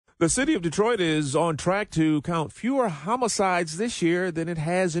The city of Detroit is on track to count fewer homicides this year than it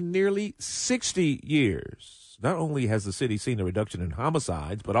has in nearly 60 years. Not only has the city seen a reduction in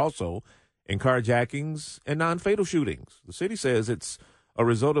homicides, but also in carjackings and non-fatal shootings. The city says it's a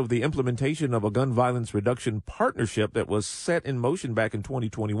result of the implementation of a gun violence reduction partnership that was set in motion back in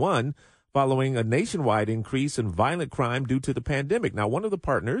 2021 following a nationwide increase in violent crime due to the pandemic. Now, one of the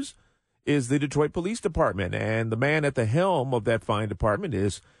partners is the Detroit Police Department, and the man at the helm of that fine department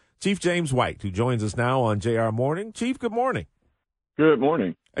is Chief James White, who joins us now on JR Morning. Chief, good morning. Good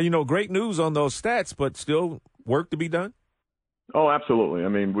morning. And, great news on those stats, but still work to be done? Oh, absolutely. I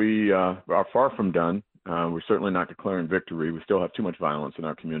mean, we are far from done. We're certainly not declaring victory. We still have too much violence in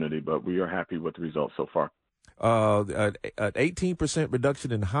our community, but we are happy with the results so far. An 18%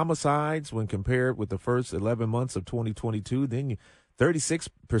 reduction in homicides when compared with the first 11 months of 2022. Then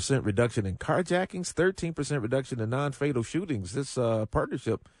 36% reduction in carjackings, 13% reduction in non-fatal shootings. This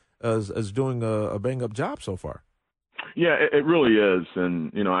partnership is doing a bang-up job so far. Yeah, it really is,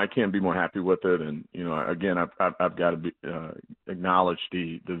 and I can't be more happy with it. And again, I've got to acknowledge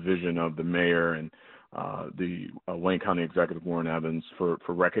the vision of the mayor and the Wayne County Executive Warren Evans for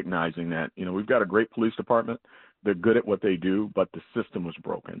recognizing that we've got a great police department. They're good at what they do, but the system was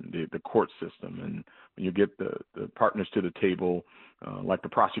broken, the court system. And when you get the partners to the table, like the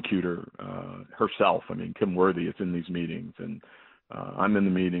prosecutor herself, Kim Worthy is in these meetings, and I'm in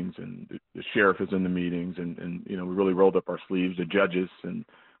the meetings, and the sheriff is in the meetings, and we really rolled up our sleeves, the judges,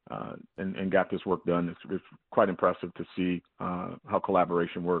 and got this work done. It's quite impressive to see how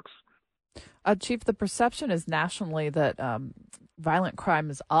collaboration works. Chief, the perception is nationally that violent crime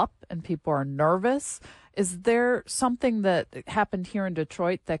is up and people are nervous. Is there something that happened here in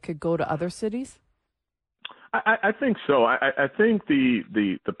Detroit that could go to other cities? I think so. I think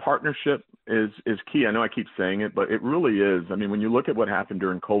the partnership is key. I know I keep saying it, but it really is. When you look at what happened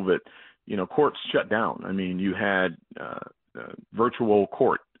during COVID, courts shut down. You had virtual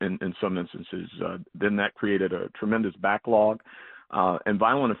court in some instances. Then that created a tremendous backlog, and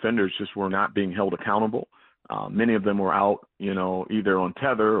violent offenders just were not being held accountable. Many of them were out, either on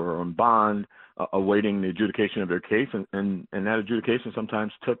tether or on bond, awaiting the adjudication of their case, and that adjudication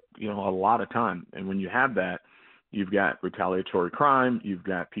sometimes took, a lot of time. And when you have that, you've got retaliatory crime, you've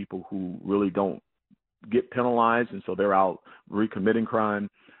got people who really don't get penalized, and so they're out recommitting crime.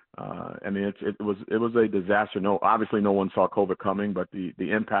 It was a disaster. No, obviously no one saw COVID coming, but the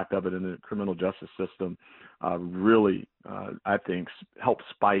impact of it in the criminal justice system really, I think, helped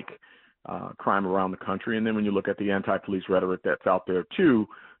spike crime around the country. And then when you look at the anti-police rhetoric that's out there too,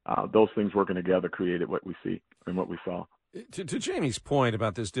 those things working together created what we see and what we saw. To Jamie's point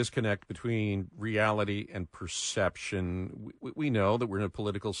about this disconnect between reality and perception, we know that we're in a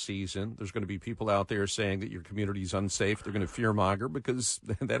political season. There's going to be people out there saying that your community is unsafe. They're going to fearmonger because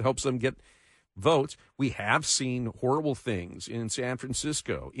that helps them get votes. We have seen horrible things in San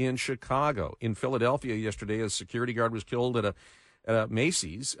Francisco, in Chicago, in Philadelphia yesterday. A security guard was killed at a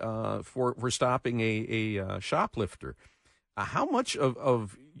Macy's for stopping a shoplifter. How much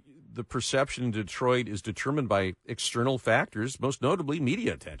of the perception in Detroit is determined by external factors, most notably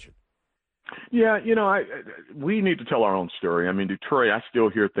media attention? Yeah, we need to tell our own story. Detroit, I still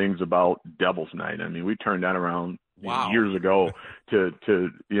hear things about Devil's Night. We turned that around years ago to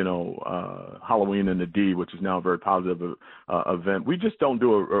Halloween in the D, which is now a very positive event. We just don't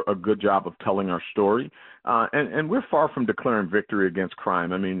do a good job of telling our story. And we're far from declaring victory against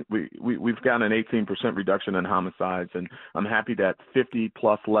crime. We've got an 18% reduction in homicides, and I'm happy that 50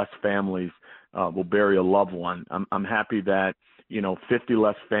 plus less families will bury a loved one. I'm happy that 50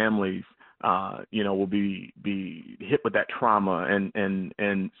 less families will be hit with that trauma.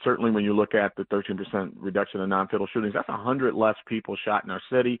 And certainly when you look at the 13% reduction in non-fatal shootings, that's 100 less people shot in our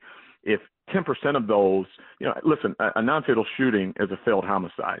city. If 10% of those, listen, a non-fatal shooting is a failed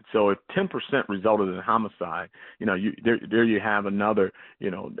homicide. So if 10% resulted in homicide, there you have another,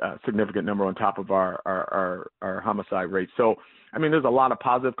 significant number on top of our homicide rate. So, there's a lot of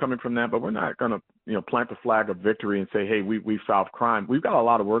positive coming from that, but we're not going to, plant the flag of victory and say, hey, we solved crime. We've got a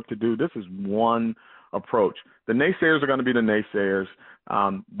lot of work to do. This is one approach. The naysayers are going to be the naysayers.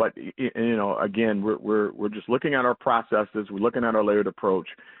 But again, we're just looking at our processes. We're looking at our layered approach,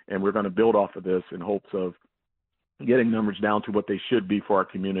 and we're going to build off of this in hopes of getting numbers down to what they should be for our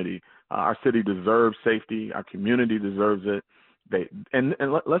community. Our city deserves safety. Our community deserves it.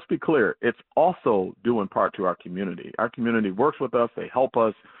 Let's be clear, it's also due in part to our community. Our community works with us. They help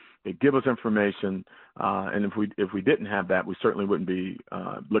us. They give us information, and if we didn't have that, we certainly wouldn't be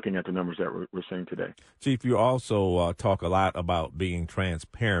looking at the numbers that we're seeing today. Chief, you also talk a lot about being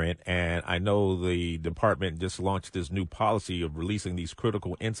transparent, and I know the department just launched this new policy of releasing these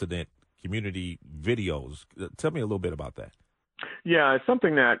critical incident community videos. Tell me a little bit about that. Yeah, it's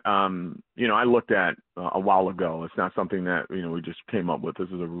something that, I looked at a while ago. It's not something that, we just came up with. This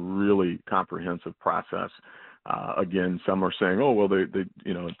is a really comprehensive process. Again, some are saying, oh, well,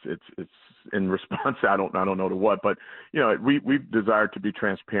 it's in response. I don't know to what, but, we've desired to be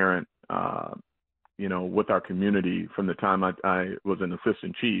transparent, with our community from the time I was an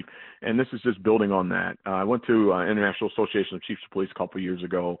assistant chief. And this is just building on that. I went to International Association of Chiefs of Police a couple of years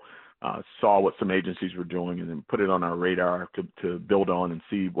ago. Saw what some agencies were doing and then put it on our radar to build on and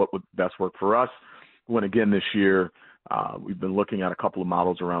see what would best work for us. When again this year, we've been looking at a couple of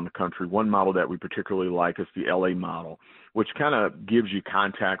models around the country. One model that we particularly like is the LA model, which kind of gives you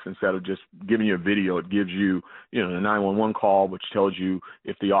context instead of just giving you a video. It gives you, the 911 call, which tells you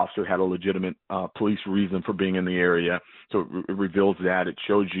if the officer had a legitimate police reason for being in the area. So it reveals that. It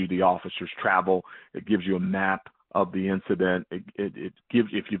shows you the officer's travel. It gives you a map of the incident. It gives,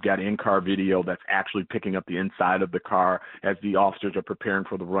 if you've got in-car video that's actually picking up the inside of the car as the officers are preparing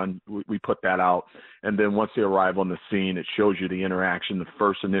for the run, we put that out. And then once they arrive on the scene, it shows you the interaction, the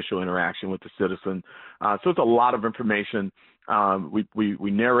first initial interaction with the citizen. So it's a lot of information. We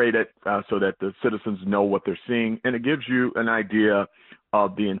narrate it so that the citizens know what they're seeing, and it gives you an idea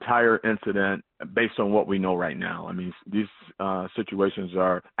of the entire incident based on what we know right now. I mean, these situations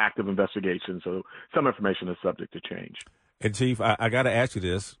are active investigations, so some information is subject to change. And Chief, I got to ask you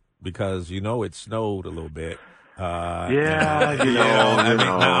this because it snowed a little bit. I'm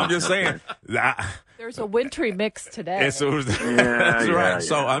just saying. There's a wintry mix today. That's right.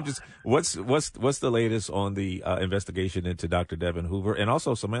 So I'm just, what's the latest on the investigation into Dr. Devin Hoover and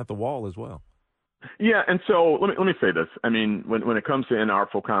also Samantha Wall as well? Yeah, and so let me say this. I mean, when it comes to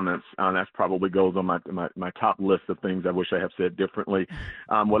inartful comments, that probably goes on my top list of things I wish I have said differently.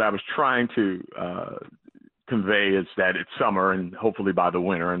 What I was trying to convey is that it's summer, and hopefully by the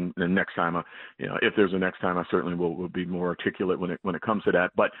winter, and next time, if there's a next time, I certainly will be more articulate when it comes to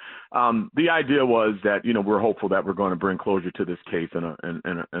that. But the idea was that we're hopeful that we're going to bring closure to this case in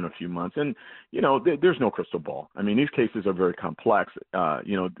a few months, and there's no crystal ball. I mean, these cases are very complex.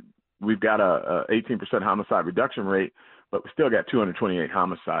 We've got a 18% homicide reduction rate, but we still got 228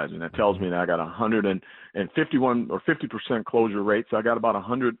 homicides, and that tells me that I got 151 or 50% closure rate. So I got about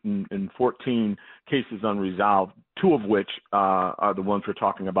 114 cases unresolved, two of which are the ones we're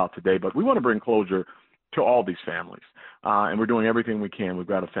talking about today. But we want to bring closure to all these families, and we're doing everything we can. We've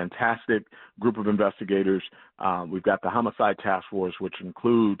got a fantastic group of investigators. We've got the Homicide Task Force, which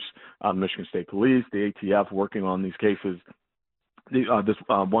includes Michigan State Police, the ATF, working on these cases. This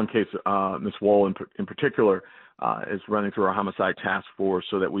one case, Ms. Wall in particular, is running through our Homicide Task Force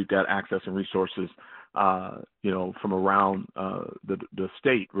so that we've got access and resources, from around the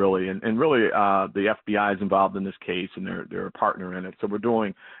state, really. And really, the FBI is involved in this case, and they're a partner in it. So we're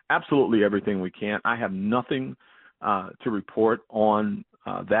doing absolutely everything we can. I have nothing to report on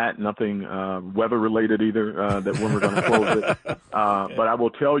that, nothing weather-related either, that when we're going to close it. But I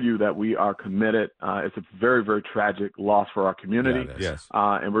will tell you that we are committed. It's a very, very tragic loss for our community. Yeah, yes.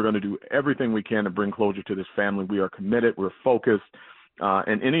 And we're going to do everything we can to bring closure to this family. We are committed. We're focused.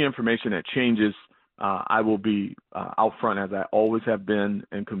 And any information that changes, I will be out front, as I always have been,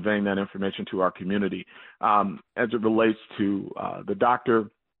 in conveying that information to our community. As it relates to the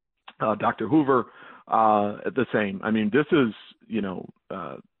doctor, Dr. Hoover, the same. I mean, this is,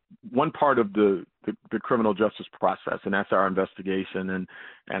 one part of the criminal justice process, and that's our investigation. And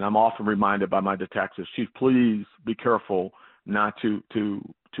I'm often reminded by my detectives, Chief, please be careful not to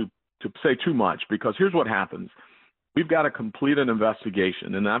say too much, because here's what happens. We've got to complete an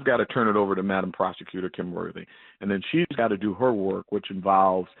investigation, and I've got to turn it over to Madam Prosecutor Kim Worthy. And then she's got to do her work, which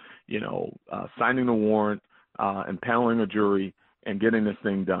involves, signing the warrant, impaneling a jury, and getting this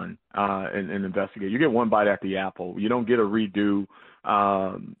thing done and investigate. You get one bite at the apple. You don't get a redo.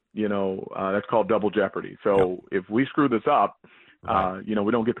 That's called double jeopardy. So if we screw this up,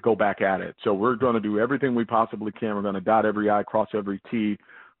 we don't get to go back at it. So we're going to do everything we possibly can. We're going to dot every I, cross every T.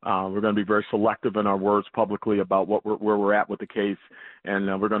 We're going to be very selective in our words publicly about where we're at with the case, and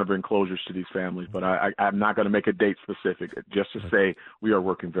we're going to bring closures to these families. But I'm not going to make a date specific, just to say we are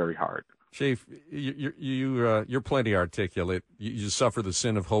working very hard. Chief, you're plenty articulate. You suffer the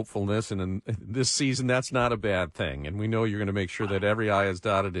sin of hopefulness, and in this season, that's not a bad thing. And we know you're going to make sure that every I is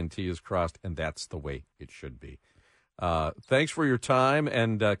dotted and T is crossed, and that's the way it should be. Thanks for your time,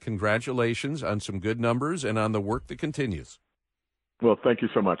 and congratulations on some good numbers and on the work that continues. Well, thank you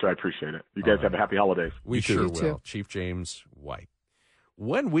so much. I appreciate it. You guys have a happy holidays. We sure You will. too. Chief James White.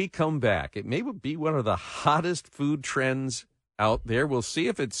 When we come back, it may be one of the hottest food trends out there. We'll see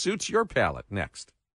if it suits your palate next.